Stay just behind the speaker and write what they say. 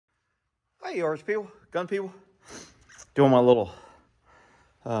Hey, yours people, gun people. Doing my little,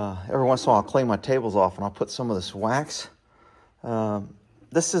 every once in a while I'll clean my tables off and I'll put some of this wax.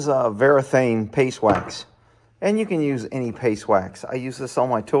 This is a Varathane paste wax. And you can use any paste wax. I use this on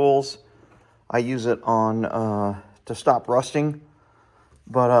my tools. I use it on, to stop rusting.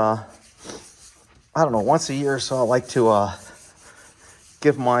 But, I don't know, once a year or so I like to,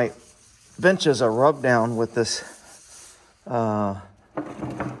 give my benches a rub down with this,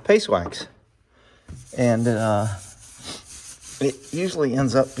 paste wax. And it usually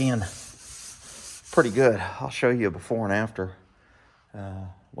ends up being pretty good. I'll show you before and after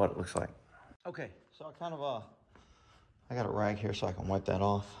what it looks like. Okay, so I kind of I got a rag here so I can wipe that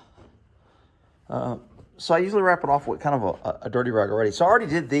off. So I usually wrap it off with kind of a dirty rag already. So I already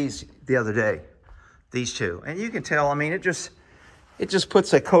did these the other day, these two, and you can tell. I mean, it just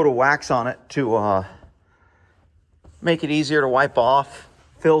puts a coat of wax on it to make it easier to wipe off.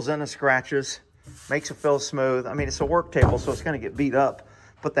 Fills in the scratches, makes it feel smooth. I mean, it's a work table, so it's going to get beat up.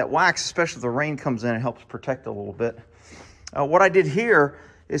 But that wax, especially if the rain comes in, it helps protect it a little bit. What I did here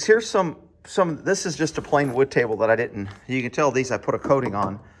is here's some. This is just a plain wood table that I didn't. You can tell these I put a coating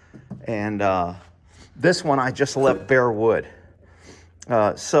on, and this one I just left bare wood.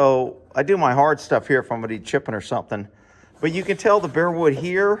 So I do my hard stuff here if I'm going to be chipping or something. But you can tell the bare wood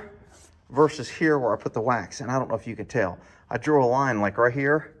here versus here where I put the wax, and I don't know if you can tell. I drew a line like right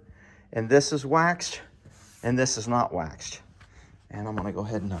here, and this is waxed, and this is not waxed. And I'm gonna go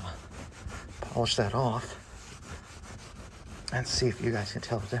ahead and polish that off and see if you guys can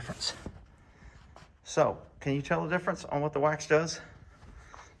tell the difference. So, can you tell the difference on what the wax does?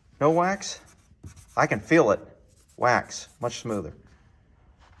 No wax? I can feel it. Wax, much smoother.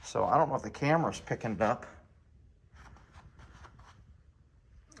 So I don't know if the camera's picking it up.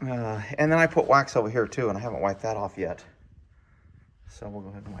 And then I put wax over here too, and I haven't wiped that off yet. So we'll go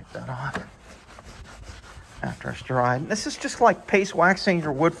ahead and wipe that off after it's dried. This is just like paste waxing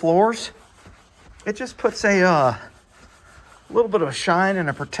your wood floors. It just puts a little bit of a shine and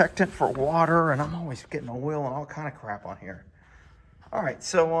a protectant for water, and I'm always getting oil and all kind of crap on here. All right,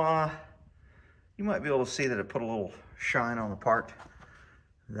 so you might be able to see that it put a little shine on the part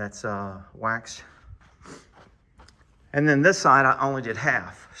that's waxed. And then this side, I only did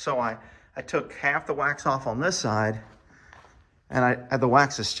half. So I took half the wax off on this side, and the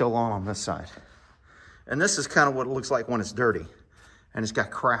wax is still on this side. And this is kind of what it looks like when it's dirty, and it's got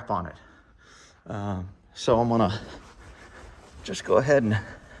crap on it. So I'm gonna just go ahead and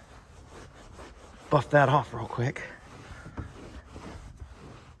buff that off real quick.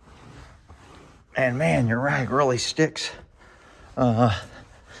 And man, your rag really sticks. You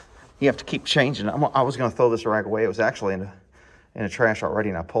have to keep changing it. I was gonna throw this rag away. It was actually in the trash already,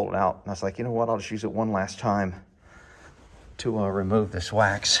 and I pulled it out. And I was like, you know what? I'll just use it one last time to remove this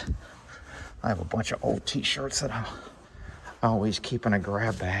wax. I have a bunch of old t-shirts that I always keep in a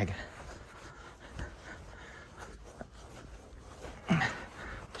grab bag.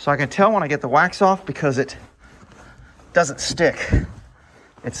 So I can tell when I get the wax off because it doesn't stick.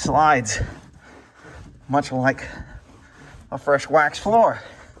 It slides, much like a fresh wax floor.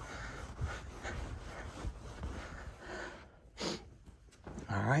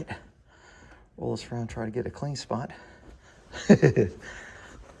 All right, roll this around, try to get a clean spot. And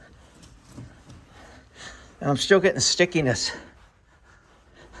I'm still getting stickiness.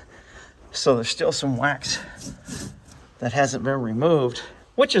 So there's still some wax that hasn't been removed,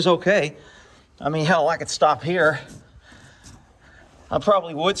 which is okay. I mean, hell, I could stop here. I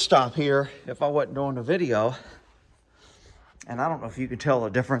probably would stop here if I wasn't doing the video. And I don't know if you can tell the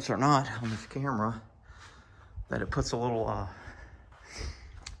difference or not on this camera, that it puts a little,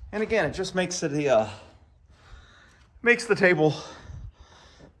 and again, it just makes it makes the table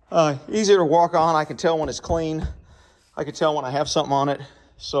easier to walk on. I can tell when it's clean. I can tell when I have something on it.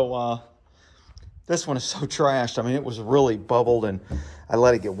 So this one is so trashed. I mean, it was really bubbled, and I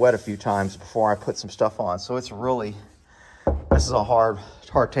let it get wet a few times before I put some stuff on. So it's really, this is a hard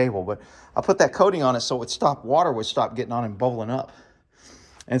table, but I put that coating on it so water would stop getting on and bubbling up.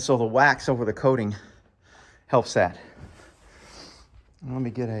 And so the wax over the coating helps that. Let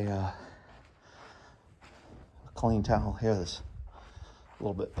me get a clean towel here that's a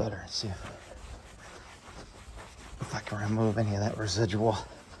little bit better and see if I can remove any of that residual,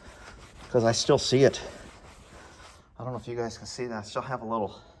 because I still see it. I don't know if you guys can see that. I still have a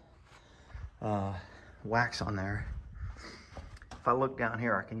little wax on there. If I look down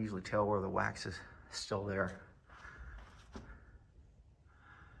here, I can usually tell where the wax is still there.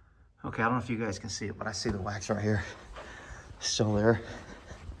 Okay, I don't know if you guys can see it, but I see the wax right here. Still there.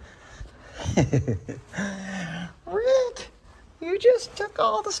 Rick, you just took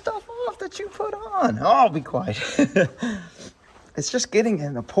all the stuff off that you put on. Oh, be quiet. It's just getting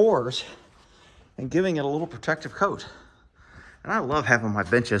in the pores and giving it a little protective coat. And I love having my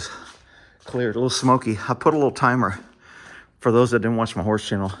benches cleared, a little smoky. I put a little timer, for those that didn't watch my horse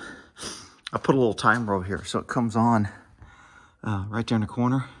channel, I put a little timer over here. So it comes on right there in the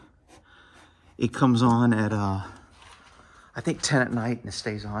corner. It comes on at, I think 10 at night, and it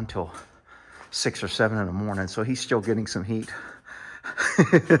stays on till 6 or 7 in the morning. So he's still getting some heat.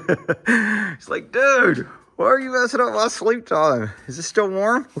 He's like, dude, why are you messing up my sleep time? Is it still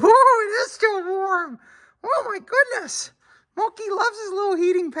warm? Oh, it is still warm. Oh my goodness. Monkey loves his little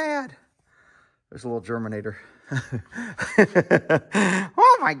heating pad. There's a little germinator.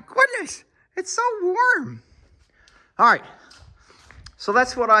 Oh my goodness. It's so warm. All right. So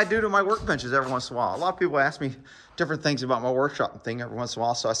that's what I do to my workbenches every once in a while. A lot of people ask me different things about my workshop thing every once in a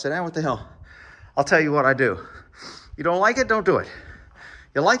while. So I said, what the hell? I'll tell you what I do. You don't like it, don't do it.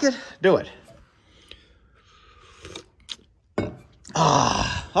 You like it, do it.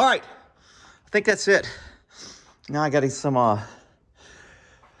 All right. I think that's it. Now I got some, I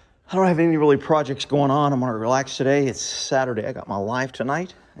don't have any really projects going on. I'm going to relax today. It's Saturday. I got my live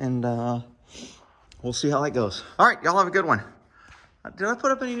tonight, and we'll see how that goes. All right, y'all have a good one. Did I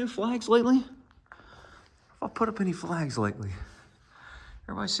put up any new flags lately? If I put up any flags lately.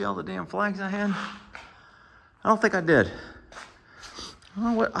 Everybody see all the damn flags I had? I don't think I did. I don't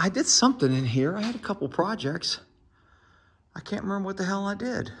know what, I did something in here. I had a couple projects. I can't remember what the hell I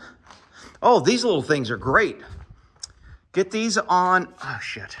did. Oh, these little things are great. Get these on, oh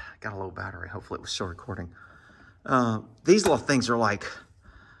shit, got a low battery. Hopefully it was still recording. These little things are like,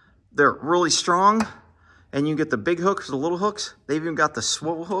 they're really strong, and you get the big hooks, the little hooks. They've even got the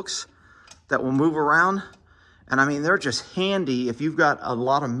swivel hooks that will move around. And I mean, they're just handy if you've got a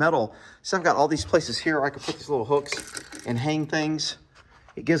lot of metal. So I've got all these places here I can put these little hooks and hang things.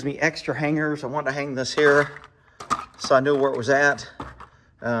 It gives me extra hangers. I wanted to hang this here so I knew where it was at.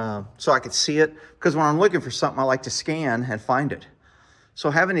 So I could see it, because when I'm looking for something, I like to scan and find it. So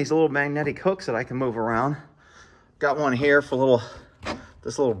having these little magnetic hooks that I can move around. Got one here for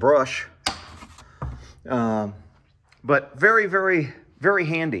this little brush. But very, very, very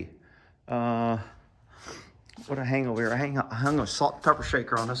handy. What I hang over here? I hung a salt and pepper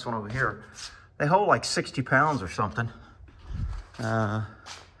shaker on this one over here. They hold like 60 pounds or something.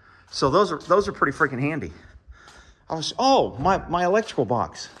 So those are pretty freaking handy. My electrical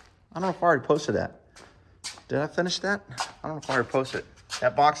box. I don't know if I already posted that. Did I finish that? I don't know if I already posted it.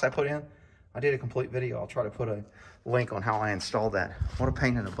 That box I put in, I did a complete video. I'll try to put a link on how I installed that. What a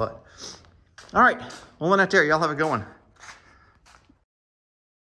pain in the butt. All right, we'll end it there. Y'all have a good one.